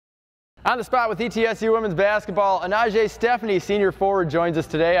On the spot with ETSU women's basketball, Anajae Stephney, senior forward, joins us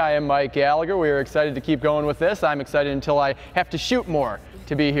today. I am Mike Gallagher. We are excited to keep going with this. I'm excited until I have to shoot more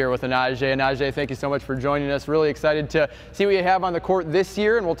to be here with Anajae. Anajae, thank you so much for joining us. Really excited to see what you have on the court this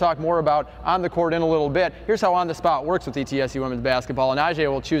year, and we'll talk more about on the court in a little bit. Here's how on the spot works with ETSU women's basketball. Anajae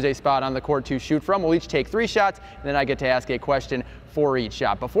will choose a spot on the court to shoot from. We'll each take 3 shots, and then I get to ask a question for each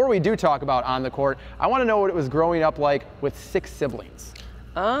shot. Before we do talk about on the court, I want to know what it was growing up like with 6 siblings.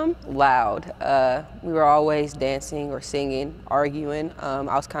 Loud. We were always dancing or singing, arguing. I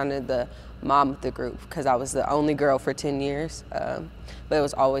was kind of the mom of the group because I was the only girl for 10 years, but it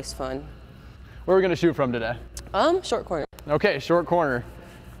was always fun. Where are we going to shoot from today? Short corner. Okay, short corner.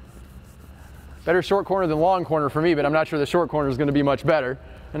 Better short corner than long corner for me, but I'm not sure the short corner is going to be much better.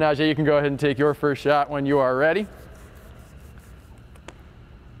 Anajae, you can go ahead and take your first shot when you are ready.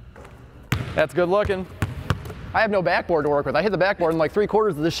 That's good looking. I have no backboard to work with. I hit the backboard in like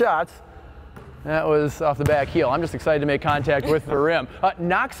 3/4 of the shots. That was off the back heel. I'm just excited to make contact with the rim.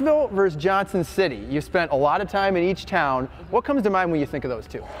 Knoxville versus Johnson City. You spent a lot of time in each town. What comes to mind when you think of those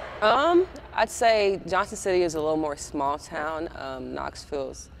two? I'd say Johnson City is a little more small town.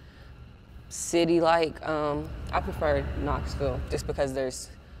 Knoxville's city-like. I prefer Knoxville just because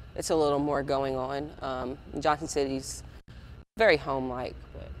it's a little more going on. Johnson City's very home-like.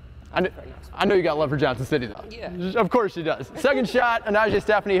 I know you got love for Johnson City, though. Yeah. Of course she does. Second shot, Anajae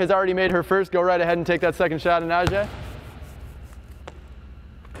Stephney has already made her first. Go right ahead and take that second shot, Anajae.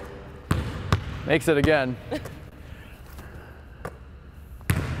 Makes it again.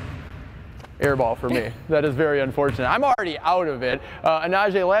 Air ball for me. That is very unfortunate. I'm already out of it.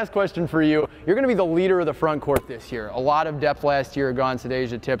 Anajae, last question for you. You're going to be the leader of the front court this year. A lot of depth last year. Gone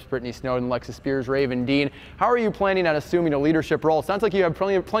Sadeja Tips, Brittney Snowden, Lexis Spears, Raven Dean. How are you planning on assuming a leadership role? Sounds like you have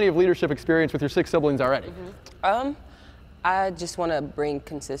plenty of leadership experience with your 6 siblings already. I just want to bring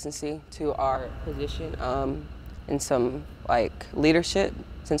consistency to our position and some leadership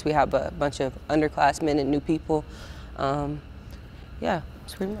since we have a bunch of underclassmen and new people. Yeah.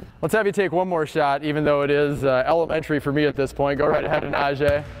 Let's have you take one more shot, even though it is elementary for me at this point. Go right ahead,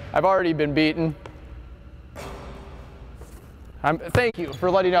 Anajae. I've already been beaten. Thank you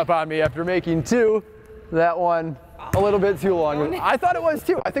for letting up on me after making 2. That one a little bit too long. I thought it was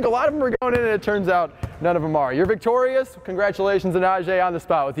too. I think a lot of them are going in, and it turns out none of them are. You're victorious. Congratulations, Anajae, on the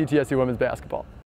spot with ETSU women's basketball.